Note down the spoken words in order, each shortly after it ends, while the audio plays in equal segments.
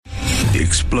The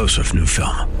explosive new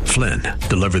film, Flynn,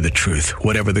 Deliver the Truth,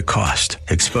 Whatever the Cost,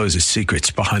 exposes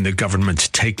secrets behind the government's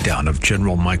takedown of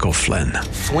General Michael Flynn.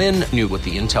 Flynn knew what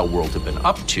the intel world had been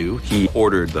up to. He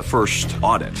ordered the first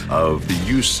audit of the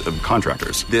use of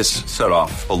contractors. This set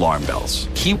off alarm bells.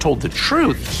 He told the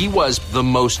truth. He was the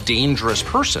most dangerous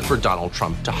person for Donald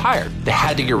Trump to hire. They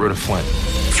had to get rid of Flynn.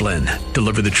 Flynn,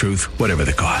 Deliver the Truth, Whatever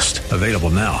the Cost. Available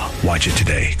now. Watch it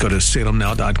today. Go to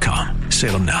salemnow.com.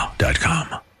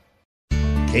 salemnow.com.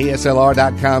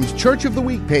 KSLR.com's Church of the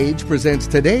Week page presents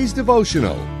today's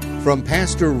devotional from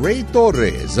Pastor Ray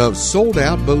Torres of Sold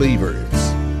Out Believers.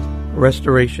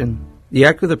 Restoration. The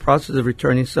act of the process of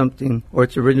returning something or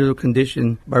its original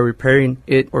condition by repairing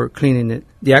it or cleaning it.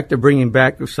 The act of bringing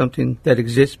back of something that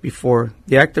exists before.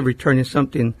 The act of returning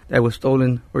something that was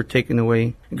stolen or taken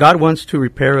away. God wants to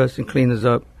repair us and clean us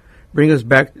up, bring us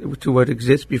back to what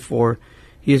exists before.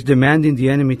 He is demanding the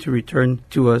enemy to return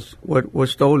to us what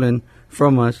was stolen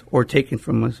from us or taken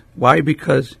from us. Why?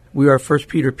 Because we are 1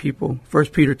 Peter people. 1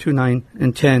 Peter 2, 9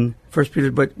 and 10. 1 Peter,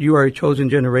 but you are a chosen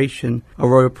generation, a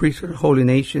royal priesthood, a holy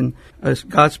nation, as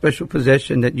God's special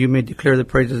possession, that you may declare the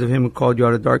praises of him who called you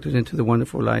out of darkness into the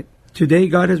wonderful light. Today,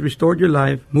 God has restored your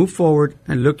life. Move forward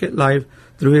and look at life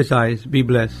through his eyes. Be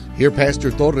blessed. Hear Pastor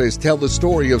Torres tell the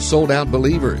story of Sold Out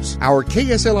Believers. Our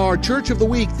KSLR Church of the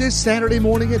Week this Saturday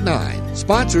morning at 9.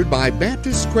 Sponsored by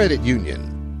Baptist Credit Union.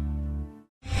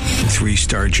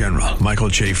 3-star General Michael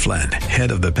J. Flynn,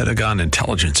 head of the Pentagon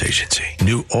Intelligence Agency,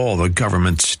 knew all the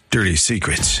government's dirty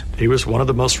secrets. He was one of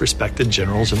the most respected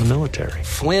generals in the military.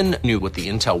 Flynn knew what the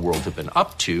intel world had been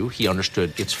up to. He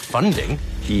understood its funding.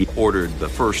 He ordered the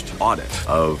first audit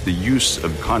of the use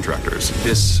of contractors.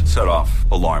 This set off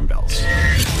alarm bells.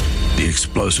 The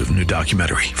explosive new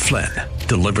documentary, Flynn,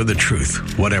 Deliver the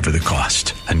Truth, Whatever the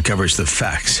Cost, uncovers the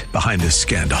facts behind this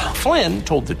scandal. Flynn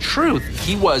told the truth.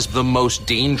 He was the most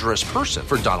dangerous person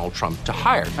for Donald Trump to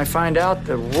hire. I find out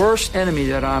the worst enemy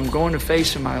that I'm going to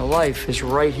face in my life is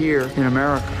right here in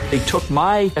America. They took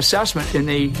my assessment and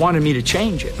they wanted me to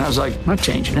change it. And I was like, I'm not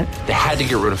changing it. They had to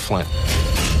get rid of Flynn.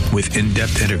 With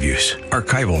in-depth interviews,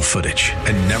 archival footage,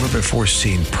 and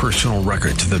never-before-seen personal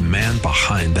records of the man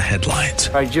behind the headlines.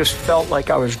 I just felt like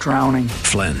I was drowning.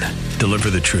 Flynn, Deliver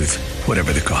the Truth,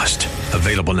 Whatever the Cost.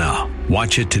 Available now.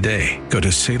 Watch it today. Go to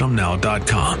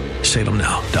salemnow.com.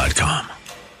 salemnow.com.